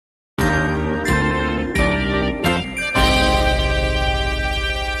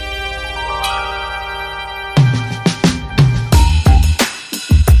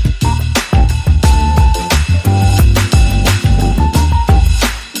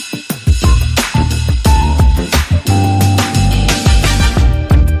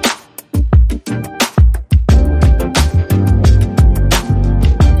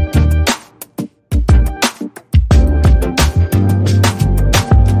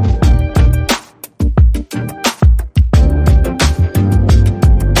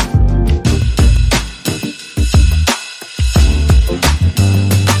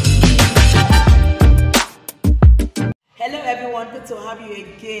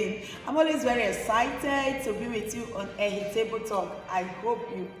again. I'm always very excited to be with you on Ehinosen Talk. I hope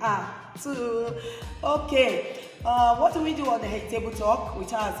you are too. Okay, what do we do on Ehinosen Talk? We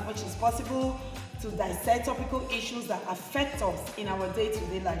try as much as possible to dissect topical issues that affect us in our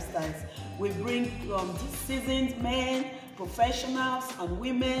day-to-day lifestyles. We bring seasoned men, professionals, and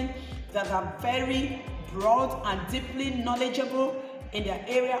women that are very broad and deeply knowledgeable in their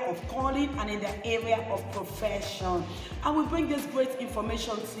area of calling and in their area of profession. And we bring this great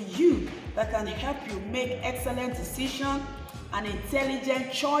information to you that can help you make excellent decisions and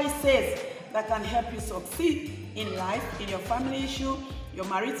intelligent choices that can help you succeed in life, in your family issue, your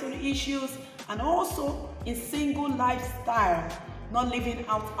marital issues, and also in single lifestyle, not living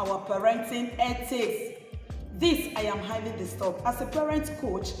out our parenting ethics. This, I am highly disturbed. As a parent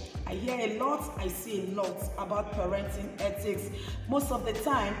coach, I hear a lot, I see a lot about parenting ethics. Most of the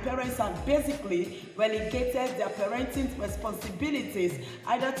time, parents are basically relegated their parenting responsibilities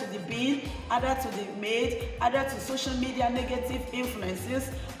either to the bin, either to the maid, either to social media negative influences.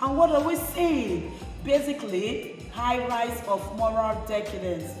 And what are we seeing? Basically, high rise of moral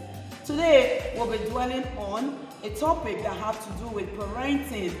decadence. Today, we'll be dwelling on a topic that has to do with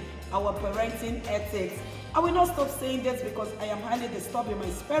parenting, our parenting ethics. I will not stop saying this because I am highly disturbed in my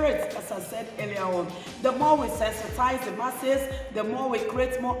spirit, as I said earlier on. The more we sensitize the masses, the more we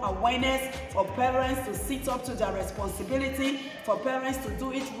create more awareness for parents to sit up to their responsibility, for parents to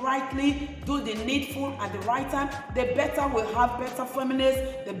do it rightly, do the needful at the right time, the better we'll have better families,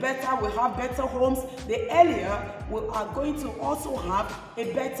 the better we'll have better homes, the earlier we are going to also have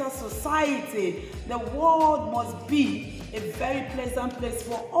a better society. The world must be a very pleasant place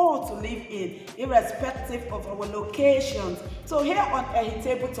for all to live in, irrespective of our locations. So here on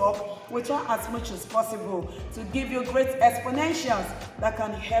Ehinosen Talk, we try as much as possible to give you great explanations that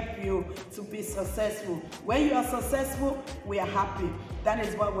can help you to be successful. When you are successful, we are happy. That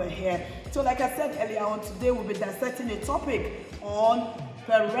is why we're here. So like I said earlier on, today we'll be dissecting a topic on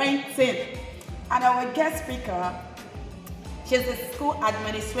parenting. And our guest speaker, she's the school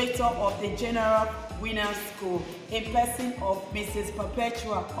administrator of the General Winner School, in person of Mrs.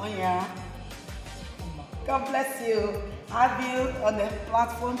 Perpetual. Onyia. God bless you. Have you on the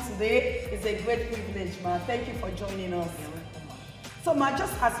platform today. It's a great privilege, ma. Thank you for joining us. So, ma,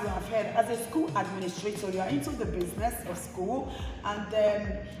 just as you have heard, as a school administrator, you are into the business of school,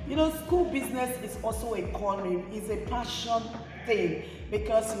 and you know, school business is also a calling, it's a passion thing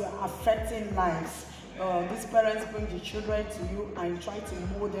because you are affecting lives. These parents bring the children to you and try to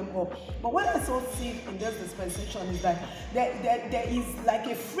mold them up. But what I so see in this dispensation is that there is like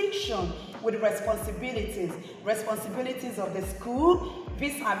a friction with responsibilities of the school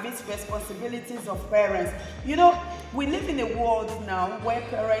vis-a-vis responsibilities of parents. You know, we live in a world now where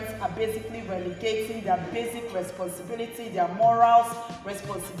parents are basically relegating their basic responsibility, their morals,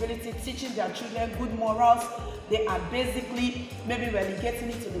 responsibility, teaching their children good morals. They are basically maybe relegating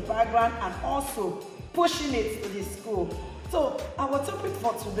it to the background and also pushing it to the school. So our topic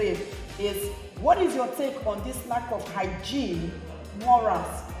for today is, what is your take on this lack of hygiene,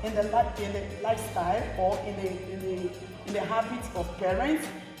 morals in the lifestyle or in the habits of parents?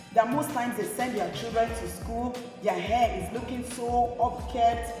 That most times they send their children to school, their hair is looking so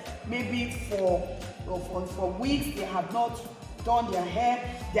upkept, maybe for weeks they have not done their hair,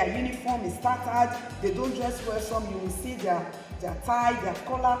 their uniform is tattered, they don't dress well. Some you will see their tie, their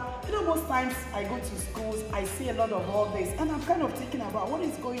collar. You know, most times I go to schools, I see a lot of all this, and I'm kind of thinking about what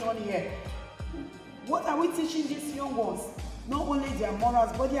is going on here. What are we teaching these young ones? Not only their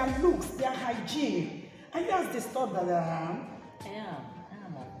morals, but their looks, their hygiene. Are you as disturbed as I am? I am.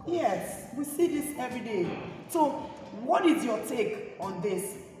 Yes, we see this every day. So, what is your take on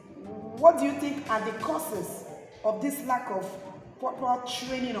this? What do you think are the causes of this lack of proper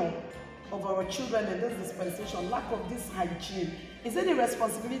training of our children in this dispensation, lack of this hygiene? Is it the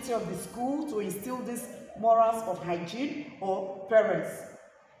responsibility of the school to instill these morals of hygiene, or parents?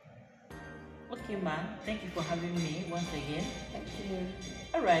 Okay, ma'am. Thank you for having me once again. Thank you.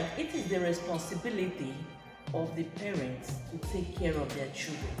 All right. It is the responsibility of the parents to take care of their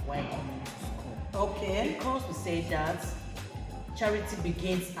children while coming to school. Okay. Because we say that charity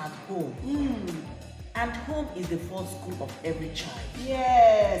begins at home. And home is the first school of every child.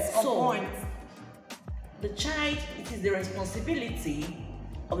 Yes, on so, point. The child, it is the responsibility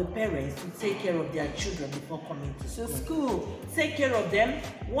of the parents to take care of their children before coming to school. Take care of them,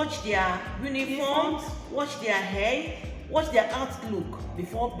 watch their uniforms, watch their hair, watch their outlook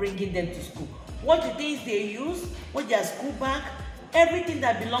before bringing them to school. Watch the things they use, watch their school bag, everything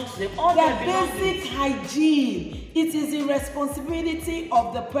that belongs to them, all their their belongings. basic hygiene. It is the responsibility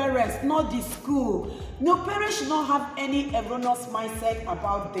of the parents, not the school. No, parents should not have any erroneous mindset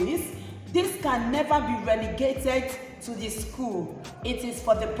about this. This can never be relegated to the school. It is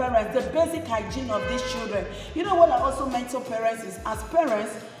for the parents, the basic hygiene of these children. You know what I also mentor parents is, as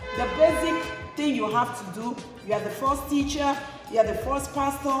parents, the basic thing you have to do, you are the first teacher, you are the first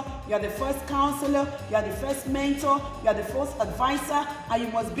pastor, you are the first counselor, you are the first mentor, you are the first advisor, and you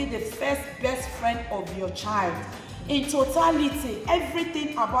must be the first best friend of your child. In totality,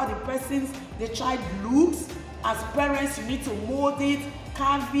 everything about the child looks, as parents, you need to mold it,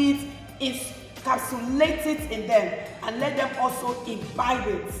 carve it, encapsulate it in them, and let them also imbibe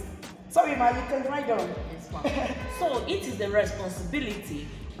it. Sorry, ma, you can write down. Yes, ma'am. So it is the responsibility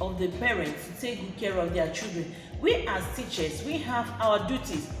of the parents to take good care of their children. We as teachers, we have our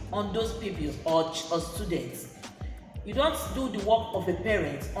duties on those pupils or students. You don't do the work of a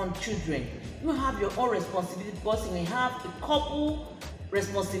parent on children. You have your own responsibility, because we have a couple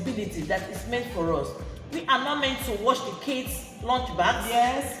responsibility that is meant for us. We are not meant to wash the kids' lunch bags.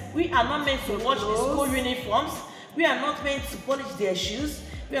 Yes. We are not meant to wash the school uniforms. We are not meant to polish their shoes.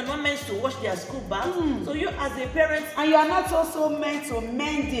 We are not meant to wash their school bags. So you as a parent, and you are not also meant to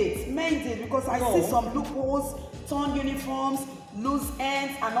mend it, because I see some loopholes, torn uniforms, loose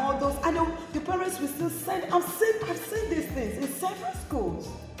ends, and all those. And the parents will still send. I've seen these things in several schools.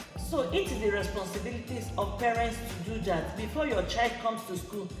 So it is the responsibilities of parents to do that. Before your child comes to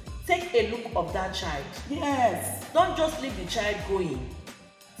school, take a look of that child. Yes. Don't just leave the child going.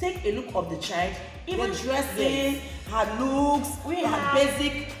 Take a look of the child. Even the dressing, her looks, her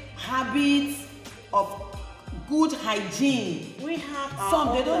basic habits of good hygiene. We have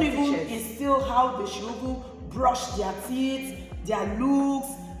some, they don't even instill how they should even brush their teeth, their looks.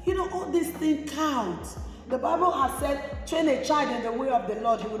 You know, all these things count. The Bible has said, train a child in the way of the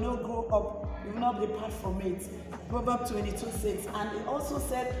Lord, he will not grow up, he will not depart from it. Proverbs 22:6. And it also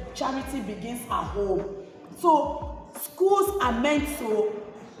said, charity begins at home. So schools are meant to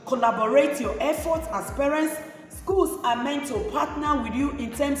collaborate your efforts as parents. Schools are meant to partner with you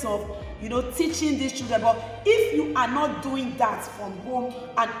in terms of, you know, teaching these children. But if you are not doing that from home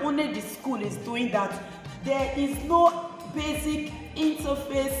and only the school is doing that, there is no basic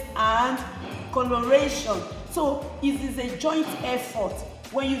interface and collaboration. So it is a joint effort.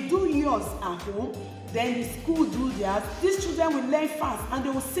 When you do yours at home, then the school do theirs. These children will learn fast and they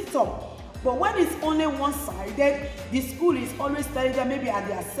will sit up. But when it's only one-sided, the school is always telling them, maybe at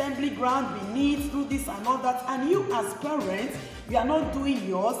the assembly ground, we need to do this and all that. And you as parents, you are not doing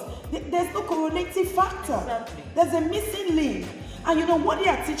yours. There's no correlative factor. Exactly. There's a missing link. And you know, what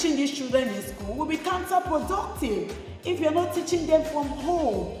you are teaching these children in school will be counterproductive if you're not teaching them from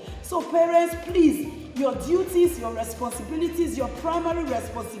home. So parents, please, your duties, your responsibilities, your primary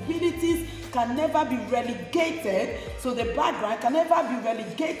responsibilities can never be relegated to the background, can never be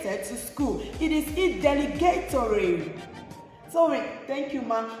relegated to school. It is delegatory. Sorry, thank you,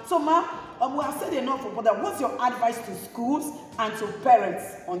 ma'am. So, ma'am, we have said enough about that. What's your advice to schools and to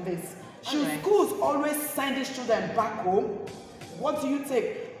parents on this? Should schools always send these children back home? What do you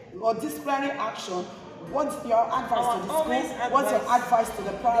take? Or disciplinary action? What's your advice to the school? What's your advice to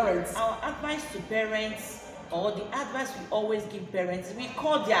the parents? Our advice to parents, or the advice we always give parents, we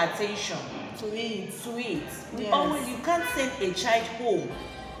call their attention to it. Always, you can't send a child home.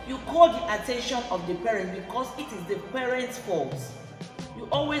 You call the attention of the parent, because it is the parent's fault. You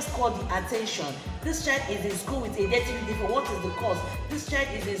always call the attention. This child is in school with a dirty uniform. What is the cause? This child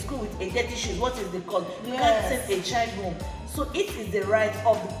is in school with a dirty shoes. What is the cause? You can't send a child home. So it is the right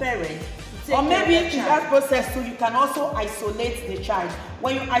of the parent. Or maybe in that process too, you can also isolate the child.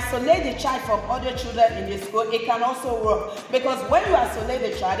 When you isolate the child from other children in the school, it can also work. Because when you isolate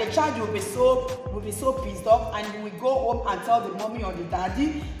the child will be so pissed off, and he will go home and tell the mommy or the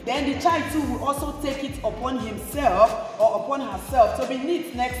daddy. Then the child too will also take it upon himself or upon herself to be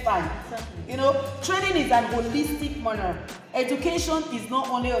neat next time. You know, training is an holistic manner. Education is not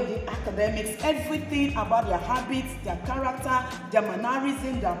only on the academics. Everything about their habits, their character, their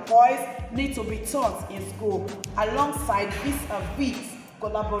mannerism, their voice need to be taught in school, alongside vis-a-vis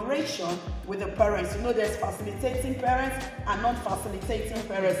collaboration with the parents. You know, there's facilitating parents and non-facilitating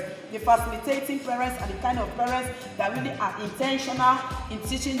parents. The facilitating parents are the kind of parents that really are intentional in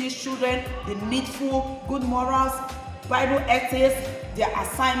teaching these children the needful good morals, Bible ethics, their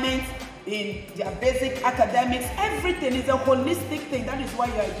assignments, in their basic academics. Everything is a holistic thing. That is why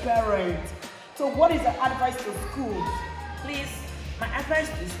you're a parent. So what is the advice to schools? Please, my advice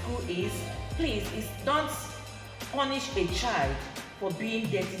to school is, please, don't punish a child for being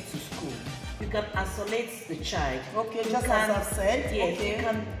dirty to school. You can isolate the child. Okay, just as I've said. Yes, okay. You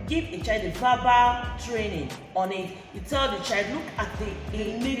can give a child a verbal training on it. You tell the child, look at the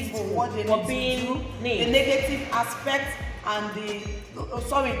needs for what they need to do, needs. the negative aspect and the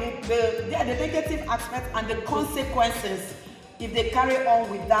negative aspect and the consequences if they carry on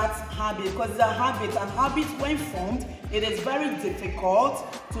with that habit, because it's a habit, and habit when formed, it is very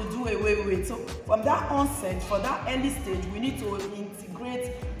difficult to do away with. So from that onset, for that early stage, we need to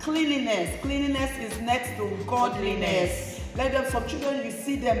integrate cleanliness. Cleanliness is next to godliness. Let them, some children, you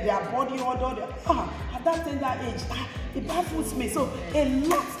see them, their body odor, at that tender age, it baffles me. So a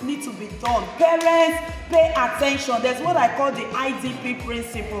lot needs to be done. Parents, pay attention. There's what I call the IDP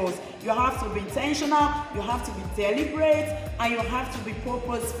principles. You have to be intentional, you have to be deliberate, and you have to be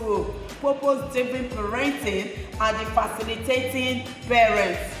purposeful. Purpose-driven parenting are the facilitating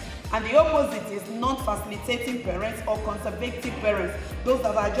parents. And the opposite is non-facilitating parents or conservative parents. Those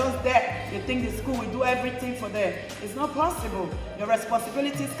that are just there, they think the school will do everything for them. It's not possible. Your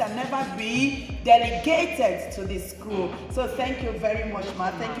responsibilities can never be delegated to the school. So thank you very much,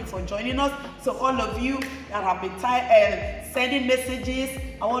 Ma. Thank you for joining us. So all of you that have been sending messages,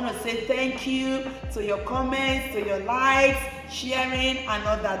 I want to say thank you to your comments, to your likes, sharing, and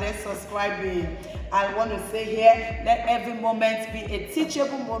all that, and subscribing. I want to say here, let every moment be a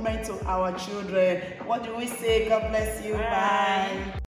teachable moment to our children. What do we say? God bless you. Bye.